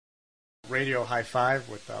radio high five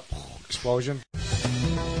with the explosion.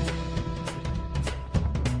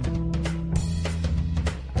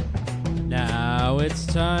 Now it's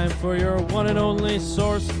time for your one and only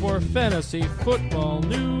source for fantasy football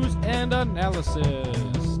news and analysis.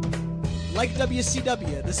 Like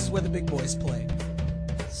WCW, this is where the big boys play.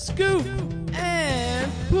 Scoop and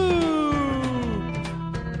Poop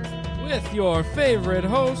with your favorite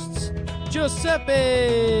hosts, Giuseppe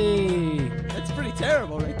That's pretty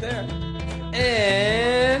terrible right there.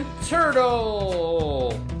 and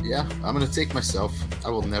Turtle, Yeah, I'm going to take myself. I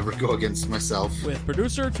will never go against myself. with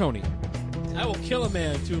producer Tony. I will kill a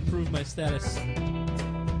man to improve my status.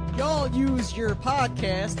 Y'all use your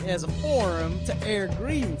podcast as a forum to air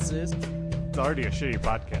grievances. It's already a shitty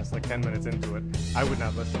podcast, like 10 minutes into it. I would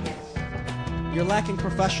not listen to this. You're lacking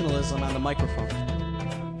professionalism on the microphone.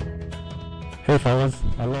 Hey fellas,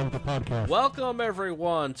 I love the podcast. Welcome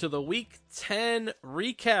everyone to the Week 10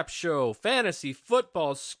 recap show, Fantasy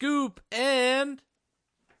Football Scoop and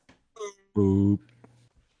Boop.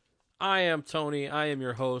 I am Tony. I am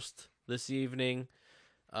your host this evening.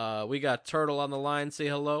 We got Turtle on the line. Say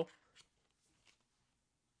hello.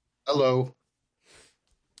 Hello.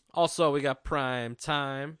 Also, we got Prime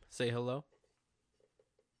Time. Say hello.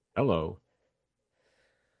 Hello.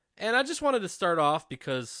 And I just wanted to start off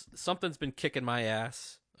because something's been kicking my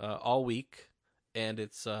ass all week, and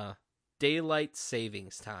it's daylight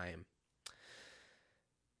savings time.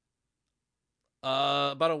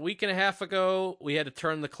 About a week and a half ago, we had to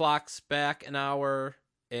turn the clocks back an hour,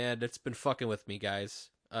 and it's been fucking with me, guys.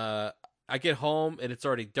 I get home and it's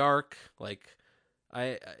already dark. Like,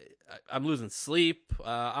 I'm losing sleep.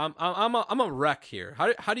 I'm a wreck here.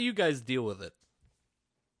 How do you guys deal with it?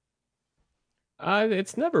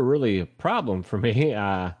 It's never really a problem for me.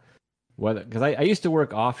 Because I used to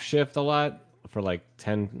work off shift a lot for like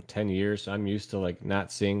 10 years. So I'm used to like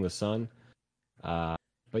not seeing the sun. But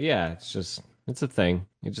yeah, it's a thing.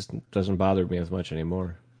 It just doesn't bother me as much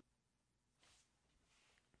anymore.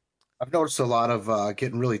 I've noticed a lot of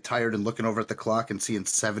getting really tired and looking over at the clock and seeing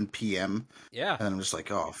 7 p.m. Yeah, And I'm just like,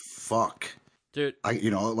 oh, fuck. dude.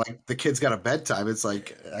 Like the kid's got a bedtime. It's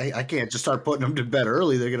like, I can't just start putting them to bed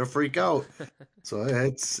early. They're going to freak out. So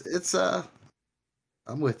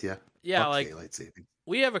I'm with you. Yeah, Fuck like daylight saving.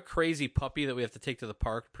 we have a crazy puppy that we have to take to the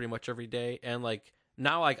park pretty much every day, and like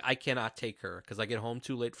now, like I cannot take her because I get home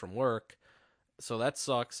too late from work, so that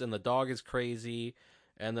sucks. And the dog is crazy,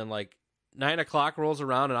 and then like 9 o'clock rolls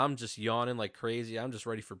around and I'm just yawning like crazy. I'm just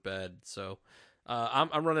ready for bed. So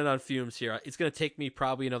I'm running on fumes here. It's gonna take me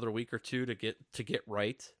probably another week or two to get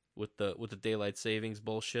right with the daylight savings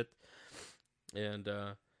bullshit. And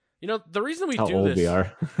the reason we How do old this, we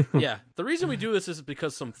are. yeah, the reason we do this is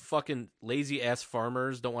because some fucking lazy ass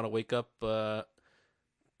farmers don't want to wake up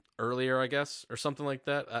earlier, I guess, or something like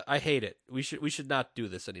that. I hate it. We should not do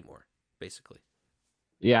this anymore, basically.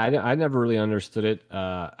 Yeah, I never really understood it.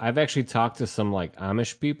 I've actually talked to some like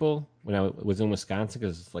Amish people when I was in Wisconsin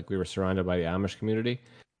because like we were surrounded by the Amish community,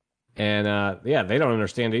 and yeah, they don't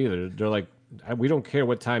understand it either. They're like, we don't care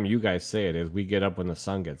what time you guys say it is. We get up when the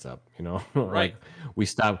sun gets up. Right. Like we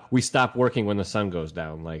stop working when the sun goes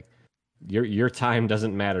down. Like your time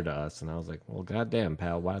doesn't matter to us. And I was like, well, goddamn,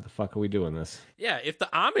 pal, why the fuck are we doing this? Yeah, if the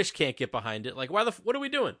Amish can't get behind it, like what are we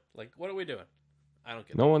doing? Like what are we doing? I don't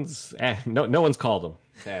get No one's called them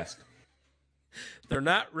to ask. They're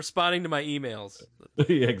not responding to my emails.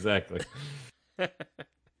 Yeah, exactly.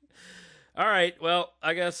 All right, well,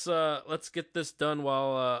 I guess let's get this done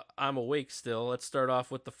while I'm awake still. Let's start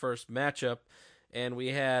off with the first matchup. And we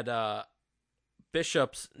had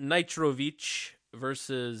Bishop's Nitrovic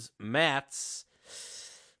versus Matt's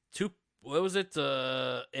what was it?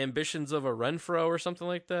 Ambitions of a Renfro or something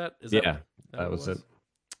like that? That was it.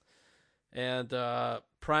 And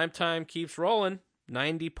Primetime keeps rolling.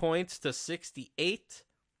 90 points to 68.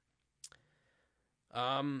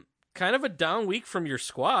 Kind of a down week from your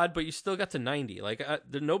squad, but you still got to 90. Like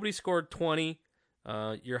nobody scored 20.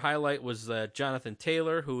 Your highlight was Jonathan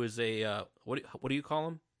Taylor, who is a what do you call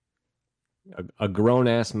him? A grown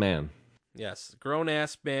ass man. Yes, grown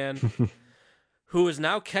ass man who is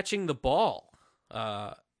now catching the ball.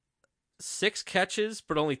 6 catches,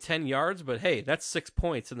 but only 10 yards. But hey, that's 6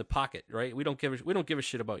 points in the pocket, right? We don't give a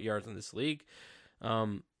shit about yards in this league.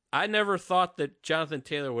 I never thought that Jonathan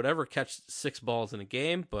Taylor would ever catch 6 balls in a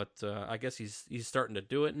game, but I guess he's starting to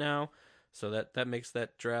do it now. So that makes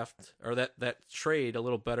that draft or that trade a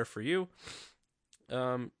little better for you.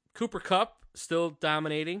 Cooper Kupp still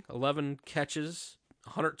dominating, 11 catches,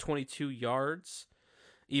 122 yards.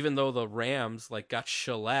 Even though the Rams got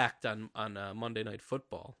shellacked on Monday Night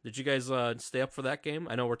Football. Did you guys stay up for that game?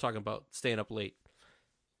 I know we're talking about staying up late.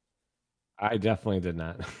 I definitely did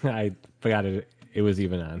not. I forgot it was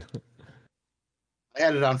even on. I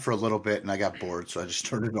had it on for a little bit and I got bored, so I just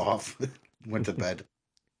turned it off. Went to bed.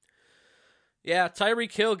 Yeah,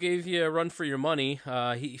 Tyreek Hill gave you a run for your money.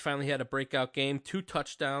 He finally had a breakout game, 2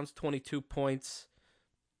 touchdowns, 22 points.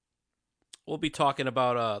 We'll be talking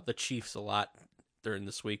about the Chiefs a lot during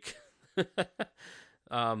this week.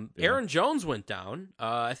 Aaron Jones went down.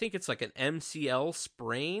 I think it's like an MCL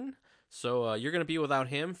sprain, so you're going to be without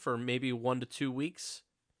him for maybe 1 to 2 weeks.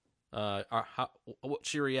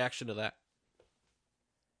 What's your reaction to that?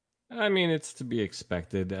 I mean, it's to be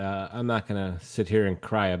expected. I'm not going to sit here and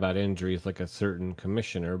cry about injuries like a certain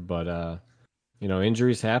commissioner, but,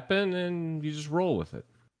 injuries happen and you just roll with it.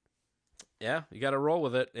 Yeah, you got to roll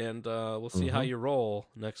with it, and we'll see how you roll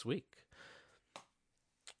next week.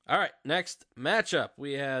 All right, next matchup.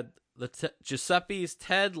 We had Giuseppe's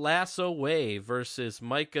Ted Lasso Way versus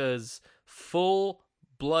Micah's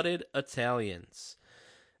Full-Blooded Italians.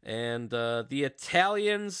 And the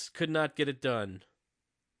Italians could not get it done.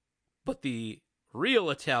 But the real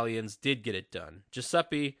Italians did get it done.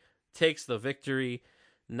 Giuseppe takes the victory,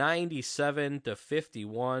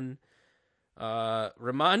 97-51.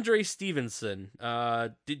 Ramondre Stevenson.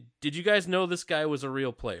 Did you guys know this guy was a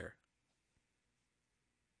real player?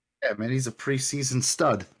 Yeah, man, he's a preseason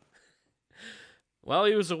stud. Well,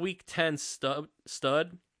 he was a Week 10 stud.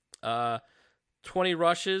 20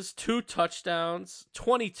 rushes, 2 touchdowns,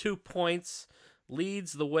 22 points,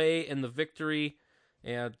 leads the way in the victory.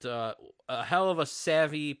 And a hell of a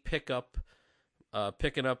savvy pickup,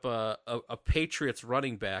 picking up a Patriots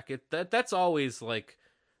running back. That's always like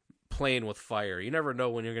playing with fire. You never know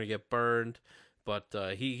when you're going to get burned, but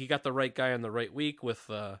he got the right guy on the right week with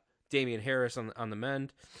Damian Harris on the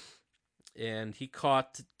mend. And he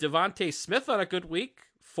caught Devontae Smith on a good week,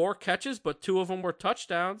 4 catches, but 2 of them were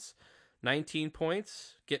touchdowns, 19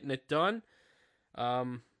 points, getting it done.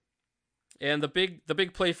 And the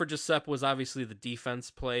big play for Giuseppe was obviously the defense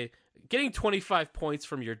play. Getting 25 points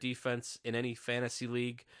from your defense in any fantasy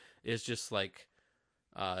league is just like,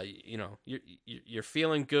 you're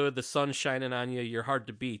feeling good. The sun's shining on you. You're hard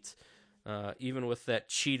to beat, even with that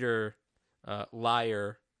cheater,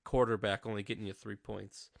 liar quarterback only getting you 3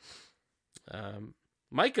 points.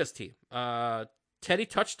 Micah's team, Teddy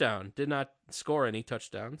touchdown, did not score any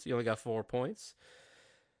touchdowns. He only got 4 points.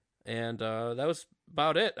 And that was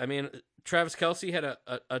about it. I mean, Travis Kelce had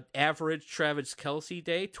an average Travis Kelce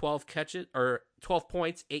day, 12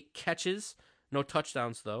 points, 8 catches, no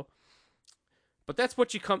touchdowns though. But that's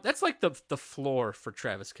what that's like the floor for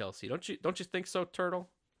Travis Kelce. Don't you think so, Turtle?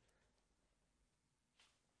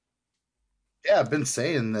 Yeah, I've been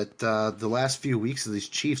saying that the last few weeks of these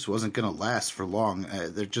Chiefs wasn't going to last for long.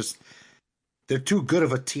 They're too good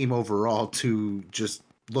of a team overall to just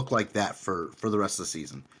look like that for the rest of the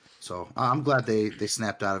season. So I'm glad they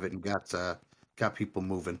snapped out of it and got people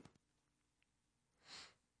moving.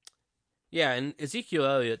 Yeah, and Ezekiel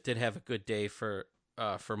Elliott did have a good day for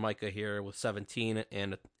Micah here with 17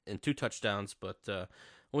 and 2 touchdowns, but it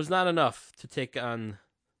was not enough to take on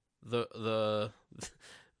the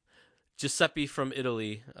Giuseppe from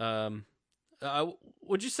Italy.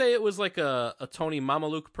 Would you say it was like a Tony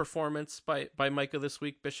Mamaluke performance by Micah this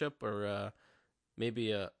week, Bishop, or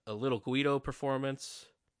maybe a little Guido performance?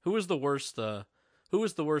 Who was the worst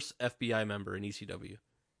FBI member in ECW?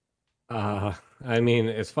 I mean,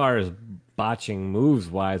 as far as botching moves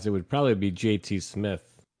wise, it would probably be JT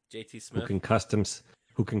Smith. JT Smith, who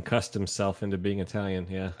can cust himself into being Italian.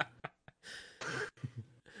 Yeah.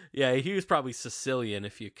 Yeah, he was probably Sicilian,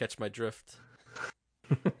 if you catch my drift.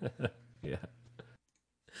 Yeah.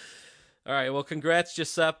 All right, well, congrats,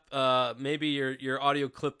 Giuseppe. Maybe your audio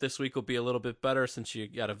clip this week will be a little bit better since you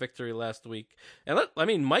got a victory last week. And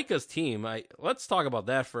Micah's team. Let's talk about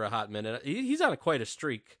that for a hot minute. He's on quite a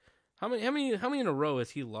streak. How many in a row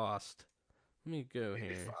has he lost? Let me go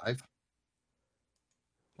here. 5.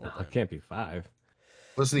 No, it can't be 5.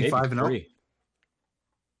 Wasn't he 5-0?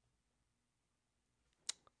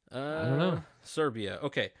 I don't know. Serbia.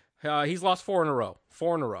 Okay, he's lost 4 in a row.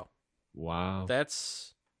 4 in a row. Wow.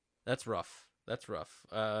 That's rough. That's rough.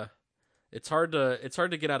 It's hard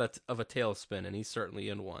to get out of a tailspin, and he's certainly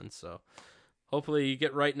in one. So hopefully you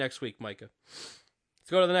get right next week, Micah. Let's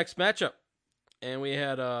go to the next matchup, and we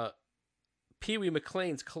had Pee Wee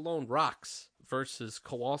McLean's Cologne Rocks versus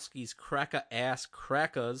Kowalski's Cracka-Ass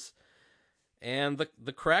Crackas, and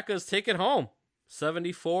the Crackas take it home,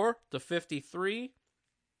 74-53.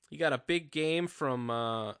 You got a big game from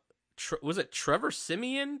was it Trevor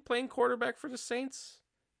Siemian playing quarterback for the Saints?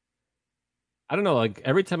 I don't know. Like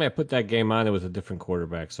every time I put that game on, it was a different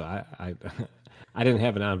quarterback. So I I didn't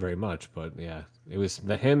have it on very much, but yeah, it was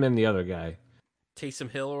him and the other guy. Taysom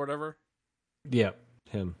Hill or whatever. Yep,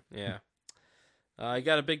 him. Yeah. He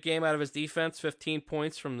got a big game out of his defense, 15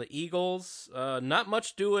 points from the Eagles. Not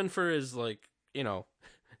much doing for his,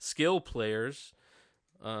 skill players.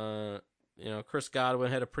 Chris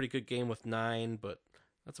Godwin had a pretty good game with 9, but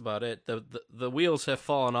that's about it. The wheels have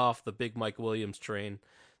fallen off the big Mike Williams train.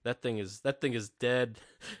 That thing is dead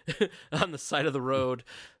on the side of the road.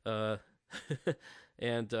 And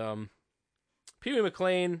Pee Wee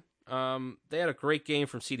McLean, they had a great game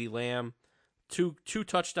from CeeDee Lamb. Two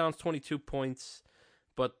touchdowns, 22 points.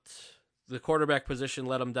 But the quarterback position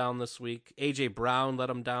let him down this week. A.J. Brown let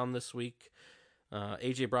him down this week.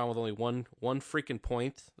 A.J. Brown with only one freaking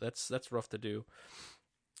point. That's rough to do.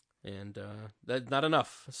 And that's not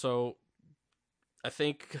enough. So I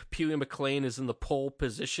think Pee Wee McLean is in the pole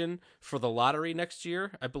position for the lottery next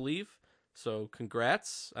year, I believe. So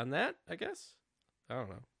congrats on that, I guess. I don't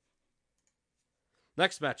know.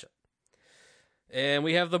 Next matchup. And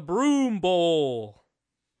we have the Broom Bowl.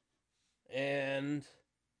 And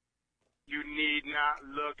you need not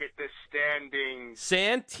look at the standings.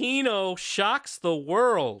 Santino shocks the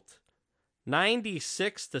world.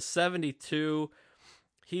 96-72.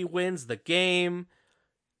 He wins the game.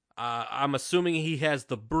 I'm assuming he has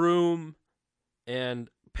the broom. And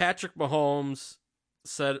Patrick Mahomes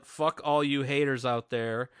said, fuck all you haters out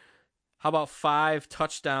there. How about 5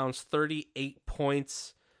 touchdowns, 38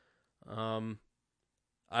 points? It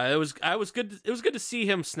was good. It was good to see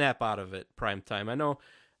him snap out of it prime time. I know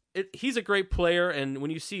he's a great player, and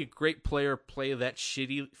when you see a great player play that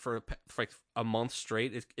shitty for like a month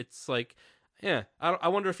straight, it's like, yeah, I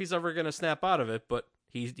wonder if he's ever gonna snap out of it. But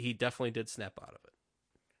he definitely did snap out of it.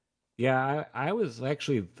 Yeah, I was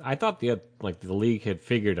actually, I thought the league had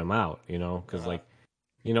figured him out, because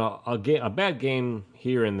a bad game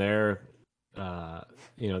here and there,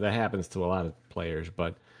 that happens to a lot of players,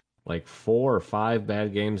 but like 4 or 5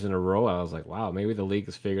 bad games in a row, I was like, wow, maybe the league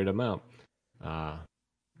has figured him out.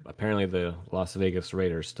 Apparently the Las Vegas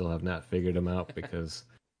Raiders still have not figured him out because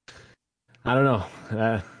I don't know.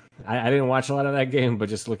 I didn't watch a lot of that game, but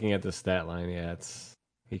just looking at the stat line, yeah,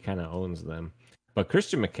 he kind of owns them. But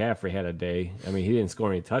Christian McCaffrey had a day. I mean, he didn't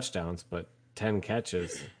score any touchdowns, but 10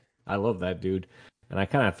 catches. I love that dude. And I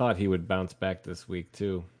kind of thought he would bounce back this week,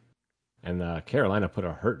 too. And Carolina put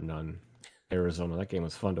a hurting on Arizona. That game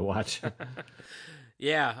was fun to watch.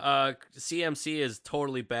 Yeah, CMC is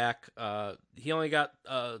totally back. He only got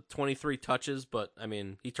 23 touches, but, I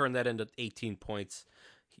mean, he turned that into 18 points.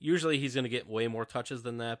 Usually he's going to get way more touches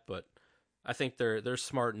than that, but I think they're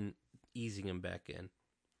smart in easing him back in.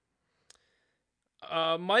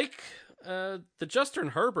 Mike, the Justin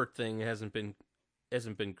Herbert thing hasn't been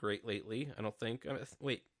great lately. I don't think.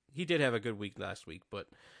 Wait, he did have a good week last week, but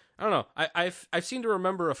I don't know. I've seemed to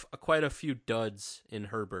remember quite a few duds in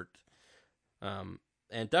Herbert,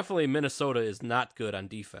 and definitely Minnesota is not good on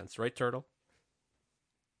defense, right, Turtle?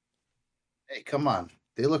 Hey, come on,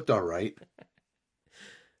 they looked all right.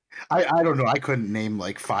 I don't know. I couldn't name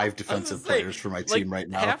like 5 defensive players for my team right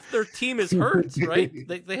now. Half their team is hurt, right?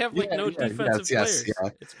 They have no defensive players. Yeah.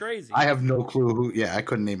 It's crazy. I have no clue who. Yeah, I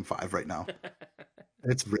couldn't name 5 right now.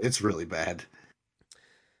 It's really bad.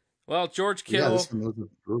 Well, George Kittle. Yeah, this one was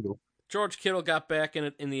brutal. George Kittle got back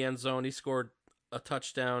in the end zone. He scored a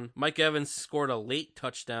touchdown. Mike Evans scored a late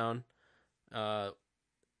touchdown. Just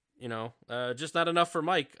not enough for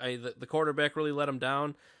Mike. The quarterback really let him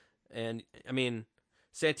down, and I mean,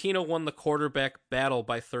 Santino won the quarterback battle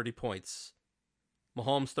by 30 points.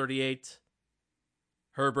 Mahomes 38,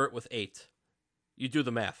 Herbert with 8. You do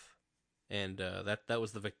the math, and that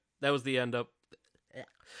was the end up.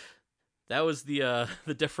 That was the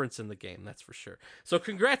difference in the game, that's for sure. So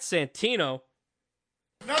congrats, Santino.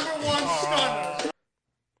 Number 1 stunner.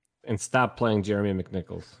 And stop playing Jeremy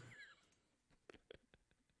McNichols.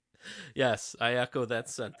 Yes, I echo that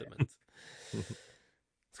sentiment.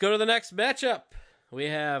 Let's go to the next matchup. We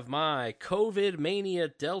have my COVID Mania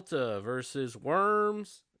Delta versus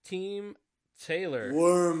Worms Team Taylor.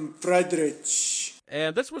 Worm Friedrich.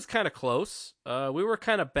 And this was kind of close. We were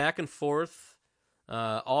kind of back and forth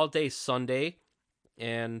all day Sunday.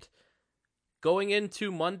 And going into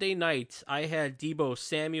Monday night, I had Deebo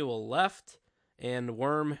Samuel left, and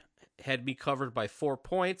Worm had me covered by 4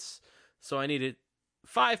 points. So I needed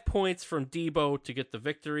 5 points from Deebo to get the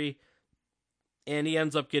victory. And he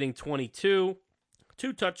ends up getting 22.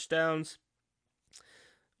 2 touchdowns.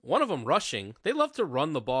 One of them rushing. They love to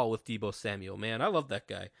run the ball with Deebo Samuel, man. I love that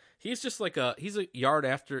guy. He's just like he's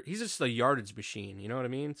just a yardage machine. You know what I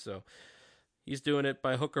mean? So He's doing it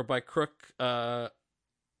by hook or by crook.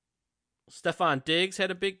 Stephon Diggs had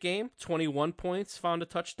a big game, 21 points, found a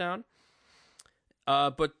touchdown.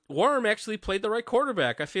 But Worm actually played the right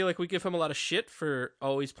quarterback. I feel like we give him a lot of shit for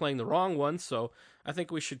always playing the wrong one, so I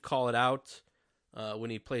think we should call it out when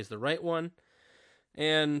he plays the right one.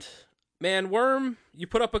 And man, Worm, you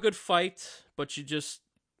put up a good fight, but you just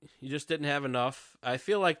didn't have enough. I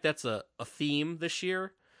feel like that's a theme this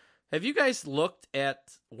year. Have you guys looked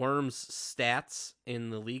at Worm's stats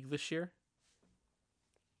in the league this year?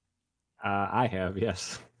 I have,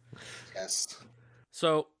 yes. Yes.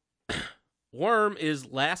 So Worm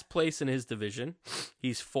is last place in his division.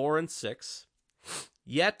 He's 4-6.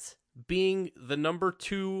 Yet being the number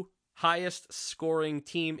 2 highest scoring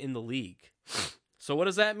team in the league. So what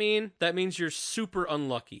does that mean? That means you're super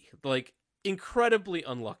unlucky. Like incredibly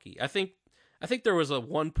unlucky. I think there was a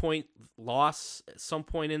 1-point loss at some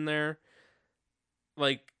point in there.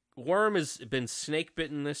 Like Worm has been snake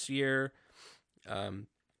bitten this year.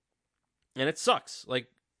 And it sucks. Like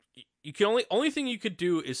you can only thing you could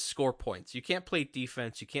do is score points. You can't play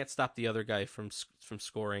defense. You can't stop the other guy from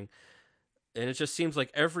scoring. And it just seems like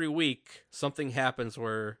every week something happens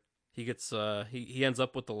where he gets he ends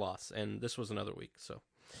up with the loss. And this was another week. So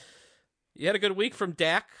you had a good week from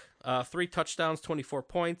Dak. 3 touchdowns, 24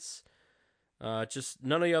 points. Just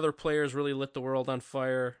none of the other players really lit the world on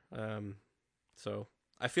fire. So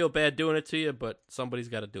I feel bad doing it to you, but somebody's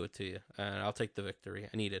got to do it to you. And I'll take the victory.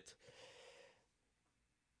 I need it.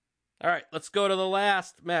 All right, let's go to the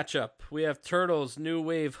last matchup. We have Turtles New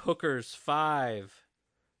Wave Hookers 5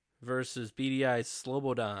 versus BDI's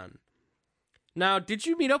Slobodan. Now, did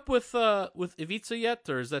you meet up with Ivica yet,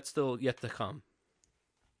 or is that still yet to come?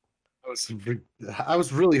 I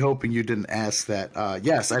was really hoping you didn't ask that.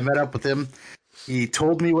 Yes, I met up with him. He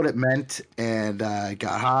told me what it meant, and I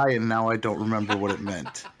got high, and now I don't remember what it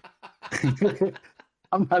meant.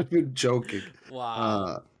 I'm not even joking.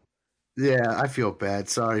 Wow. Yeah, I feel bad.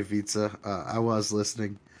 Sorry, Vica. I was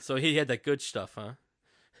listening. So he had that good stuff, huh?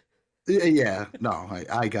 Yeah, no,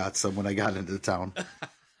 I got some when I got into town.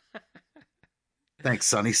 Thanks,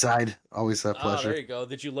 Sunnyside. Always a pleasure. Oh, there you go.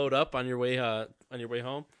 Did you load up on your way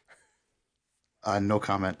home? No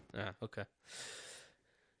comment. Ah, okay.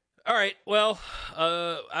 All right. Well,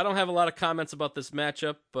 I don't have a lot of comments about this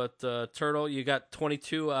matchup, but Turtle, you got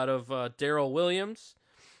 22 out of Daryl Williams.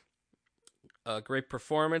 Great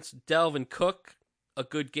performance. Delvin Cook, a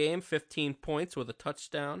good game, 15 points with a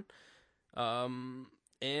touchdown. And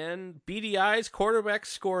BDI's quarterback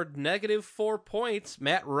scored -4 points.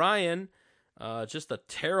 Matt Ryan, just a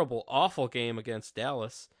terrible, awful game against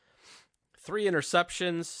Dallas. 3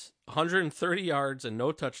 interceptions, 130 yards, and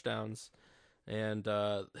no touchdowns. And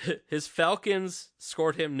his Falcons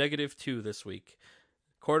scored him -2 this week.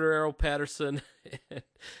 Cordero Patterson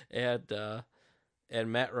and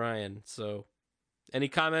Matt Ryan. So, any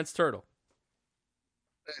comments, Turtle?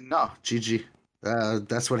 No, GG.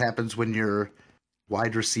 That's what happens when your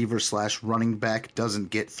wide receiver / running back doesn't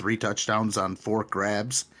get 3 touchdowns on 4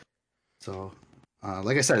 grabs. So,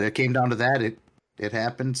 like I said, it came down to that. It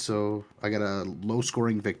happened, so I got a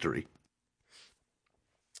low-scoring victory.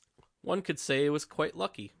 One could say it was quite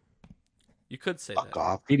lucky. You could say Fuck that.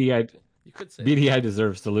 off. You could say BDI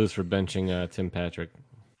deserves to lose for benching Tim Patrick.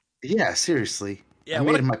 Yeah, seriously. Yeah, I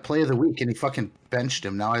made him my play of the week, and he fucking benched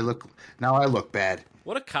him. Now I look bad.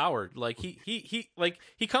 What a coward! Like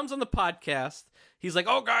he comes on the podcast. He's like,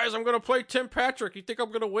 "Oh guys, I'm gonna play Tim Patrick. You think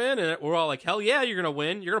I'm gonna win?" And we're all like, "Hell yeah, you're gonna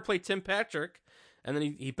win. You're gonna play Tim Patrick." And then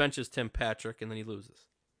he benches Tim Patrick, and then he loses.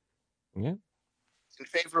 Yeah. In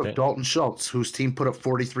favor of Dalton Schultz, whose team put up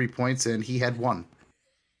 43 points, and he had 1.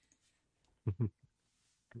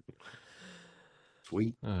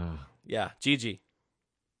 Sweet. Yeah, GG.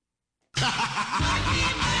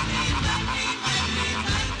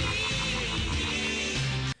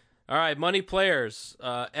 All right, money players.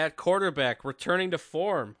 At quarterback, returning to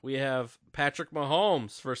form, we have Patrick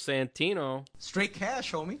Mahomes for Santino. Straight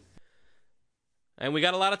cash, homie. And we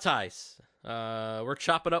got a lot of ties. We're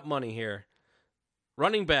chopping up money here.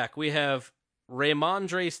 Running back, we have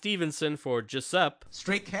Raymondre Stevenson for Giuseppe.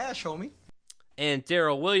 Straight cash, homie. And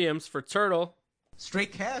Daryl Williams for Turtle.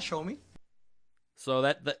 Straight cash, homie. So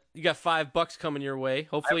that you got $5 coming your way.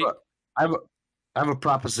 Hopefully, I have a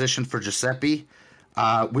proposition for Giuseppe.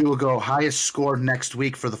 We will go highest score next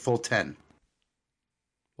week for the full 10.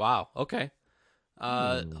 Wow. Okay.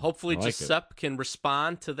 Hopefully, I like Giuseppe can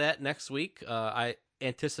respond to that next week. I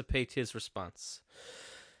anticipate his response.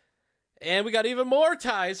 And we got even more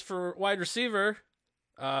ties for wide receiver.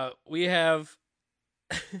 We have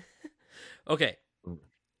okay,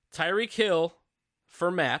 Tyreek Hill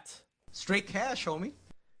for Matt. Straight cash, homie.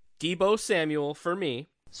 Debo Samuel for me,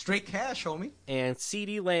 Straight cash, homie. and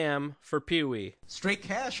CeeDee Lamb for Pee-wee. Straight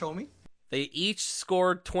cash, homie. They each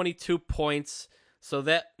scored 22 points, so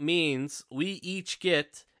that means we each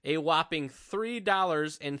get a whopping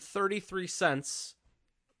 $3.33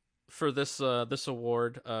 for this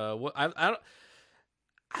award. I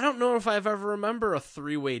don't know if I've ever remember a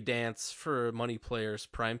three-way dance for Money Players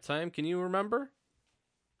Primetime. Can you remember?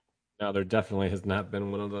 No, there definitely has not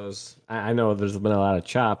been one of those. I know there's been a lot of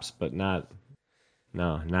chops, but not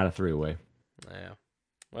a three-way. Yeah.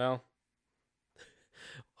 Well,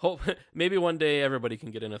 hope maybe one day everybody can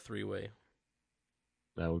get in a three-way.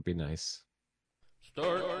 That would be nice.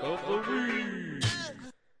 Start of the week.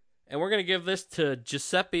 And we're going to give this to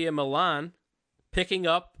Giuseppe Milan, picking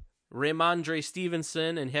up Ramondre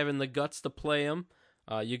Stevenson and having the guts to play him.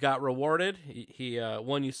 You got rewarded. He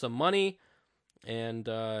won you some money, and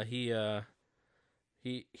he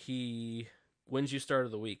wins you start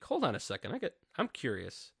of the week. Hold on a second. I'm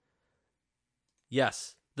curious.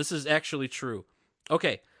 Yes, this is actually true.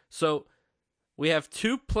 Okay, so we have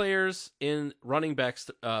 2 players in running backs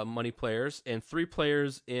money players and 3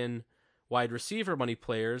 players in wide receiver money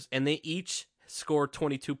players, and they each score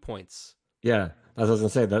 22 points. Yeah, as I was gonna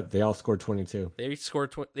say, that they all scored 22. They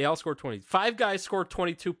all scored 20. 5 guys score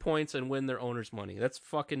 22 points and win their owner's money. That's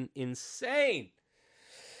fucking insane.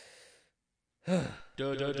 Of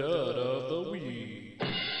the week.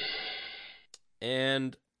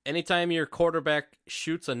 And anytime your quarterback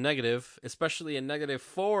shoots a negative, especially a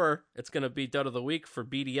 -4, it's going to be dud of the week for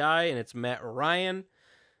BDI, and it's Matt Ryan.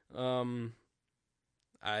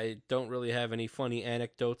 I don't really have any funny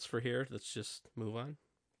anecdotes for here. Let's just move on.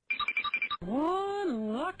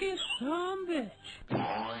 One lucky sumbitch.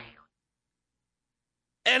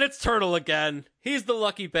 And it's Turtle again. He's the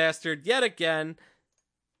lucky bastard yet again.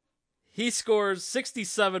 He scores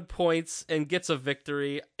 67 points and gets a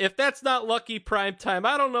victory. If that's not lucky prime time,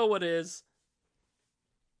 I don't know what is.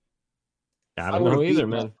 I don't know either,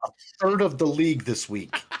 man. A third of the league this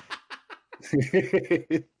week.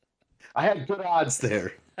 I had good odds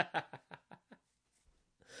there. I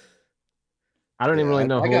don't even really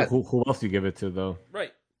know who else you give it to, though.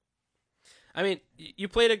 Right. I mean, you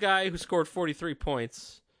played a guy who scored 43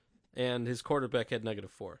 points, and his quarterback had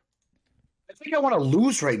 -4. I think I want to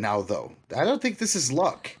lose right now, though. I don't think this is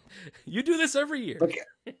luck. You do this every year. Look,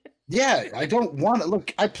 yeah, I don't want to.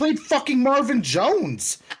 Look, I played fucking Marvin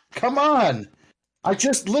Jones. Come on. I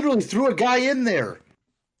just literally threw a guy in there.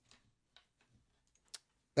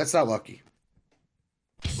 That's not lucky.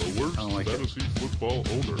 The worst fantasy football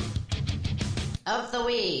owner of the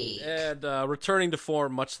week. And returning to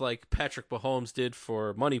form, much like Patrick Mahomes did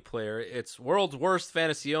for Money Player, its world's worst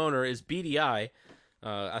fantasy owner is BDI.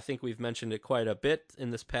 I think we've mentioned it quite a bit in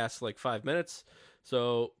this past 5 minutes.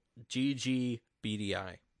 So, GG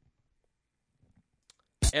BDI.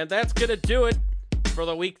 And that's going to do it for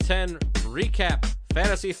the Week 10 recap.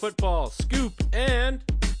 Fantasy football, scoop, and...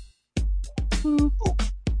 All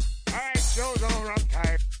right, show's over. I'm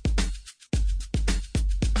tired.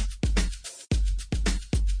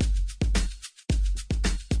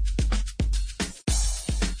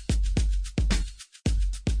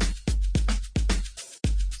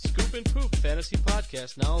 Scoop and Poop Fantasy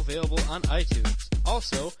Podcast now available on iTunes.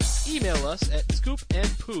 Also, email us at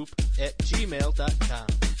scoopandpoop@gmail.com.